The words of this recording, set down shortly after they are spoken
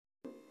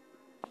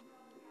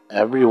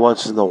Every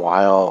once in a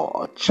while,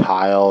 a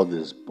child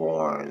is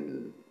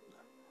born,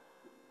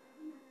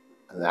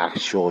 an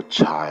actual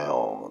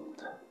child.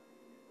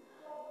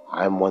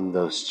 I'm one of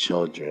those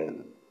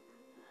children.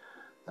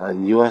 Now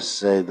in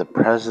USA, the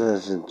president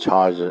is in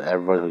charge of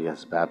everyone who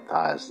gets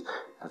baptized.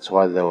 That's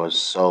why there are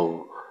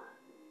so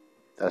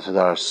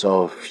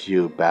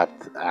few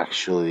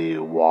actually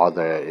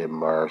water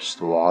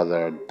immersed,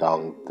 water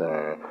dunked,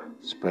 or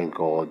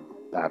sprinkled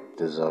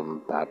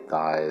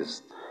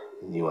baptized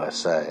in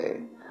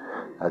USA.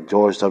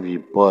 George W.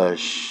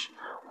 Bush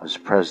was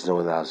president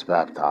when I was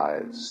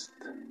baptized.